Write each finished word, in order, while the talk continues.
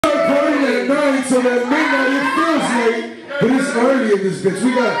late, so that midnight it feels late, but it's early in this bitch.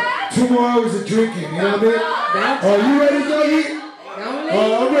 We got 2 more hours of drinking, you know what I mean? Are you ready, Dougie?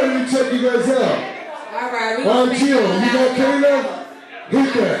 I'm ready to check you guys out. All right, we gonna Jill, you got K-LUV?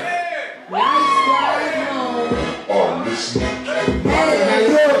 Hit that. Nice drive home. Oh, listen. Hey,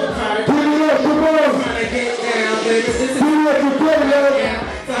 put it up, come on. Trying to get down, baby. This is Put it up, you play, love.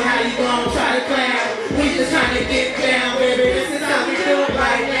 so how you gonna try to clown? We just trying to get down, baby. This is how we do it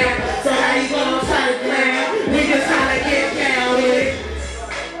right now. So how you gonna try to clown? We just trying to get down with it.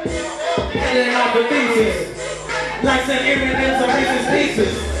 And then off the pieces. Like some M&M's or Reese's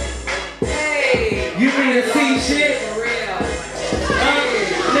Pieces. hey. You need to see shit? For real.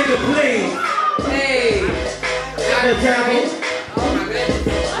 Nigga, please. Hey. The devil. Oh my goodness.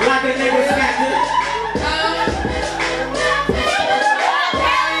 Like a nigga snatcher.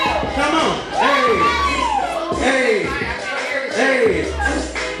 Come on. Hey. Hey. Hey.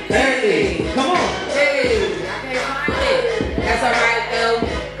 Hey. Come on. Hey. I can't find it. That's all right though.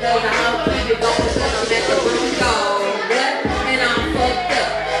 Cause I'm gonna keep it going cause I'm at the BREWDOG. And I'm fucked up.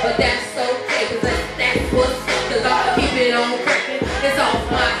 But that's okay cause that's what's up. Cause I'll keep it on cracking. It's off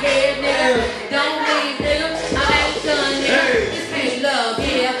my head, nigga. Don't leave, nigga. I ain't done, nigga. It's K-LUV,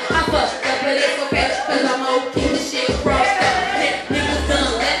 yeah. I fucked up, but it's okay. Cause I'm gonna keep the shit crossed up. Niggas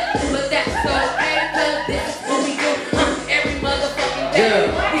done left, but that's okay. Cause this is what we do. Every motherfucking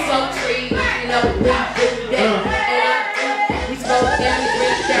day. We smoke trees, you know, we do that. We smoke and we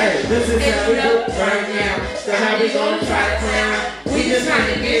drink that. This is how we do it right now. So how we gonna try to clown? We just trying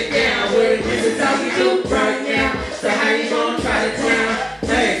to get down with it. This is how we do it right now. So how you gonna try to clown?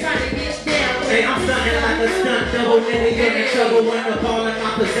 Hey, hey, I'm stunting like a stunt double. Nigga, get in trouble when the ball in my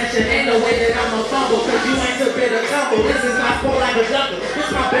possession. Ain't no way that I'm a fumble, cause you ain't a bit of tumble. This is my sport like a jungle.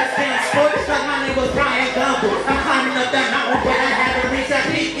 This my best damn sport, like my name was Brian Gumble. I'm climbing up that mountain, but I haven't reached that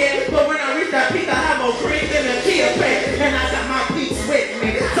peak yet. But when I reach that peak, I have more green than a Kia pay. And I got my peeps with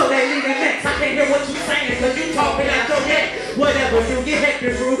me, so they leaving next. I can't hear what you saying, cause you talking out your neck. Whatever you get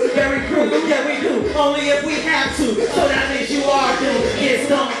hectic, brew, very crude. Yeah, we do, only if we have to. So that means you are due. Get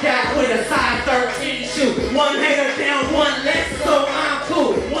stumped out with a size 13 shoe. One hater down, one less, so I'm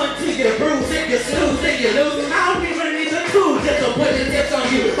cool. One to your bruise, if you snooze, if you lose. I don't even need to choose just to put the tips on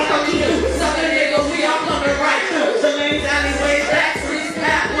you. I thought you knew, sucker nigga, we all coming right through. The lanes, alleyways, back streets,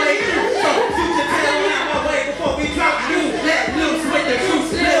 pathway through. So shoot your tail out my way before we drop you. Let loose with the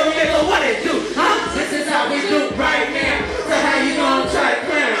truth, little nigga, what it do? Huh? This is how we do right now. So how you gonna try to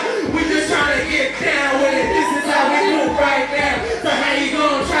clown? We just trying to get down with it. This is how we do right now. So how you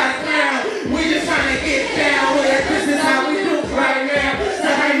gonna try to clown? We just trying to get down with it. This is how we do right now.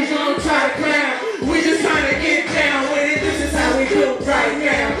 So how you gonna try to clown? We just trying to get down with it. This is how we do right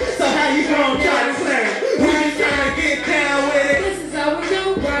now. So how you gonna try to clown? We just trying to get down with it. This is how we do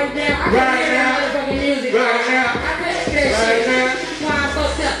right now. I Right can hear now. that motherfucking music. Right now. I couldn't hear that Right shit. now. Why I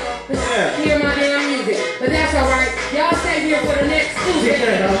fucked up. Yeah. Hear my damn music. But that's alright. Y'all stay here for the next 2 days.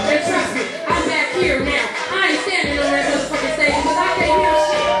 Yeah. And trust me, I'm back here now. I ain't standing on that motherfucking stage because I can't hear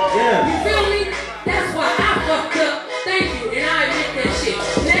shit. Yeah. You feel me? That's why I fucked up. Thank you. And I admit that shit.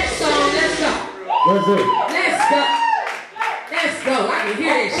 Next song, let's go. Let's do it. Let's go. Let's go. I can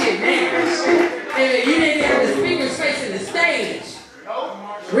hear that shit now. And you didn't have the speakers facing the stage.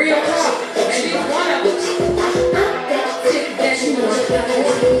 Real talk. And it's one of them. Shit that you want.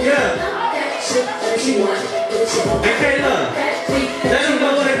 Yeah. Shit that you want. And K-LUV. Let them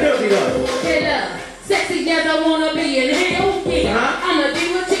know what they do, though. K-LUV. Sexy as I wanna be in hell, yeah. I'm a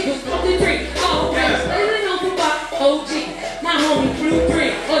diva chick who's smoking drink. Oh, yeah. Living on the box, OG. My homie Brew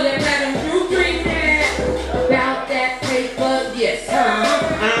drink. Oh, that platinum Brew drink. About that paper, yes.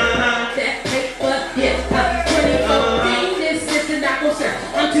 That paper, yes. 2014, this is not gonna serve.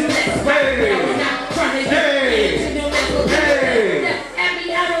 I'm too blessed. I'm not trying to get into no mental. At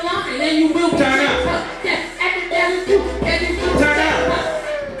me out of line, and you will be turn up. Turn up.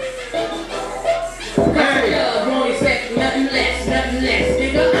 Love won't expect nothing less,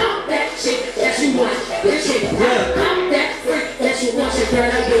 nigga. I'm that shit that you want, the shit. I'm that freak that you want, shit,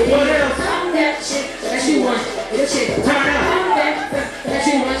 girl. What else? I'm that shit that you want, the shit. Turn up. I'm that freak that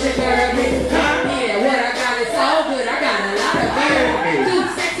you want, shit, girl. Yeah, what I got is all good. I got a lot of beer. Too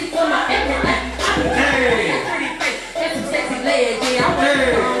sexy for my everything. I'm a pretty face, got some sexy legs. Yeah, I'm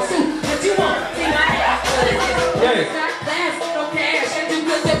wearing a suit, but you won't see my ass. Got class, no cash, and you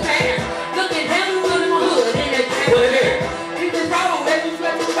good to pass. Looking hella good in my hood, and it's What it is? you can roll, let me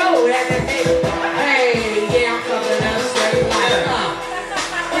flip the roll, that's the thing. Hey, yeah, I'm coming up straight like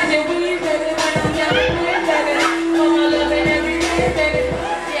Is it weird, baby, when I'm yelling, baby? For my love and every day, baby.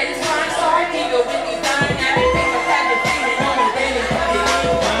 Yeah, this fine star nigga with these dynamic things, I'm having feeling on me, baby.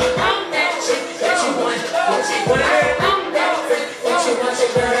 I'm that chick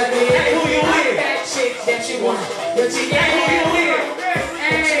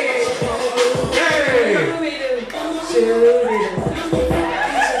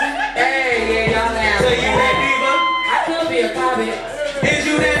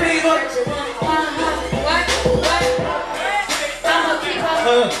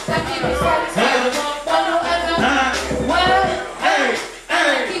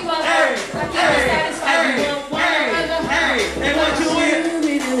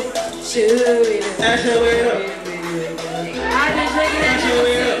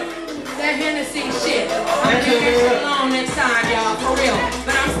I'm gonna be extra long next time, y'all, for real.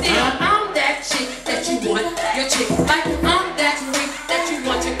 But I'm that chick that you want, your chick. Like, I'm that freak that you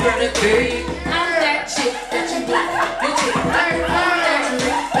want your girl to be. I'm that chick that you want, your chick. Like, I'm that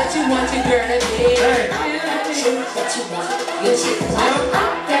freak that you want your girl to be. That you want, your chick. I'm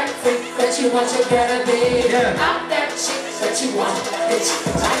that freak that you want your girl to be. I'm that chick that you want, your chick.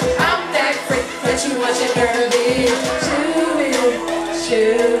 I'm that freak that you want your girl to be.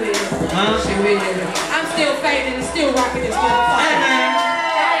 Shoot it. I'm still fading and still rocking this motherfucker. Hey man,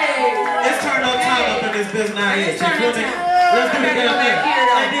 it's turn up time up in this business now. You feel me? Let's do it down there.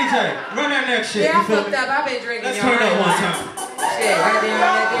 Hey DJ, run that next shit. Yeah, I fucked up. I've been drinking. Let's turn up one time. Shit, right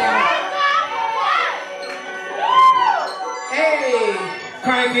down. Hey,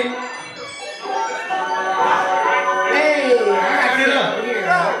 crank it. Hey, turn it up.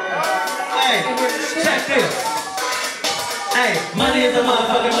 Hey, check this. Hey, money is a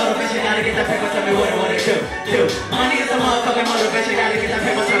motherfucking motivation, gotta get that paper, tell me what it do. Money is a motherfucking motivation, gotta get that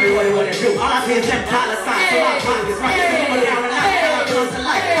paper, tell me what it do. All I see is $10 signs, so my pockets right. I'm going down and out, I'm close to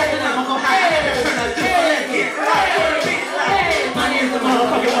life. Then I'm gonna go high, I gotta turn up, do let's get right. Money is a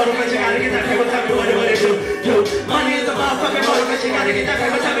motherfucking motivation, gotta get that paper, tell me what it do. Money is a motherfucking motivation, gotta get that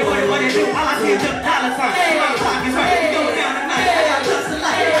paper, tell me what it do. All I see is $10 signs, so my pockets right. I'm going down and out, I gotta close to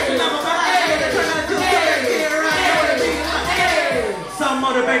life. Then I'm gonna go high, I gotta turn up, do let's get right.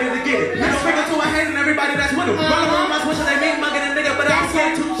 Motivated to get it. You don't bring it to a hand and everybody that's with them. Run around my switch and they make mugging a nigga, but I don't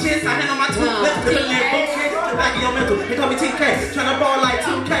say two shits. I hang on my two lips, piddling bullshit. The back of your mental. They call me TK. Tryna ball like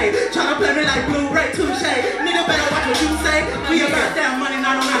 2K. Tryna play me like Blu-ray, touche. Nigga better watch what you say. We about that money,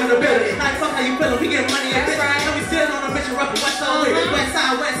 not on out of the building. Like fuck how you feeling. We get money and bitch. And we still on a mission rough West Side. West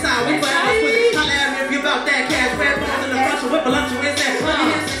side. We forever with it. Holla at me if you about that cash. Red balls in the front, whip a lunch with that. Let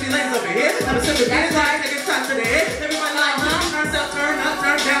me hit 60 ladies up in here. I'm a simple bitch. Taking shots to the head. Everybody like, turn up,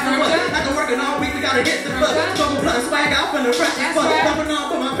 turn down the what? After working all week, we gotta hit the bus. Double plus swag out from the fresh fuck. Bumping on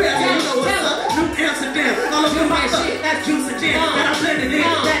for my pals, you know what's up. New Amsterdam, all of them my shit. That's juice and gin, and I'm blending in.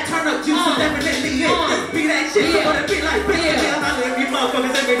 That turn up juice is definitely it. Just be that shit, so what it be like, bitch. Yeah, holla if you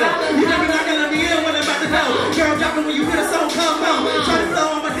motherfuckers every day. You never not gonna be in when I'm about to go. Girl dropping when you hear the song come on. Try to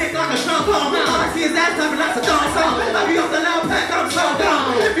blow on my dick like a trombone. All I see is that time and that's a dawn song. I be off the loud pack, I'm so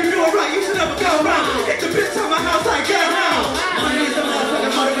dumb. If you do it right, you should never go wrong. Get your bitch on my house like get around. Money is the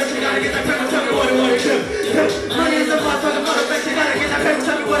motherfucking motivation, gotta get that paper, tell me what it do. Money is the motherfucking motivation, gotta get that paper,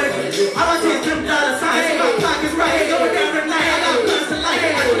 tell me what it do. All I see is $10 signs, so my pocket's right, going down the night, I got guns to light,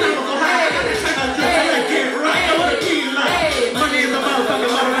 I'm gonna go high, I gotta turn up, just get right, I wanna be like. Money is the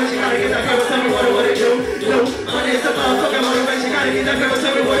motherfucking motivation, gotta get that paper, tell me what it do. Money is the motherfucking motivation, gotta get that paper,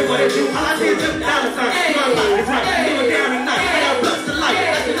 tell me what it do. All I see is $10 signs, so my pocket's right, going down the night, I got guns to light,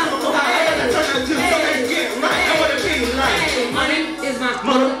 I'm gonna go high, I gotta turn up, just get right, I wanna be like. Money is my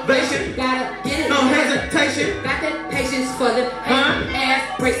motivation, gotta get it. No hesitation. Got that patience for the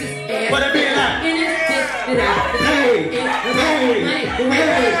ass braces, ass. What it be like? In this bitch, it out. Hey,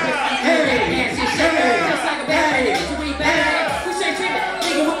 just like a bad nigga, so we bad. We say tripping,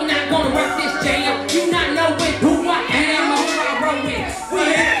 nigga, we not gonna work this jam. You not know who I am or who I roll with. We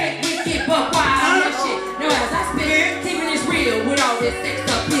get buck wild on that shit. No, as I spit, keeping this real with all this sex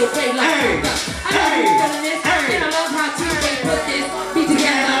up here, way like I know you feeling this, and I love how TJ put this. Be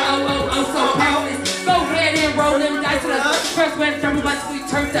together, so powerless. Go ahead and roll them dice with us. First when trouble butts we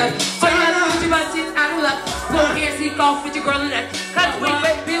turned up. So you gotta put your butts in out of luck. Go ahead, sneak off with your girl in that. Cause we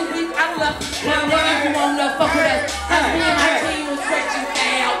feel weak out of luck. Now nigga, you wanna fuck with us. Cause me and my team will stretch you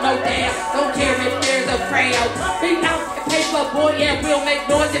out, no doubt. Don't care if there's a crowd. Beat out the paper, boy, yeah, we'll make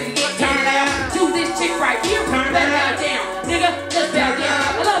noise if you get turned out. Do this chick right here, turn that down. Nigga, just bow down.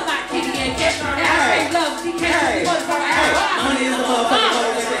 I love my kitty and cat. And I say love, she can't be one for a hour. Money is a motherfucking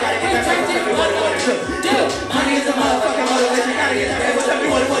motivation, gotta get that paper, tell me what it do. Money is a motherfucking motivation, gotta get that paper, tell me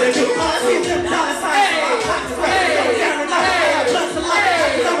what it do. All I see is $10 signs, so my pocket's right, going down the night, I got plus to life,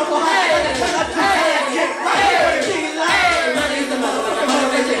 I'm gonna go high, I gotta turn up, get right, I wanna be like. Money is a motherfucking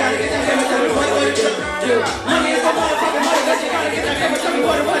motivation, gotta get that paper, tell me what it do. Money is a motherfucking motivation, gotta get that paper, tell me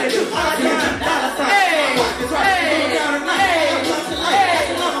what it do. All I see is $10 signs, so my pocket's right, going down the night, I got plus to life,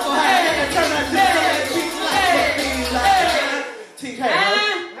 I'm gonna go high, I gotta turn up, get right, TK.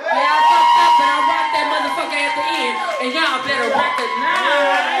 Yeah, I fucked up, but I rocked that motherfucker at the end. And y'all better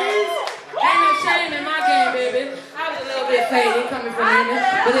recognize. Ain't no shame in my game, baby. I was a little bit faded coming from in there,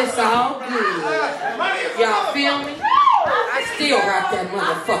 but it's all good. Y'all feel me? I still rock that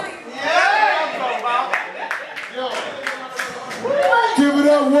motherfucker. Give it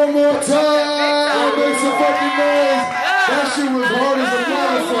up one more time. Make some fucking noise. That shit was hard as a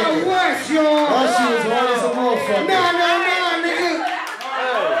motherfucker. That shit was hard as a motherfucker. No, nigga.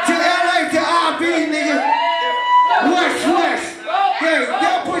 To LA, to RB, nigga.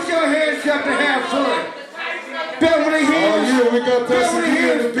 got to have fun. Beverly Hills. Oh yeah, we got Pastor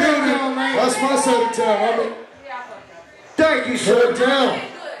D in the building. That's my side of town, homie. Thank you, sir. Shut down.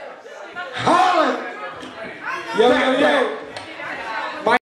 Holland. Yo, yo, yo.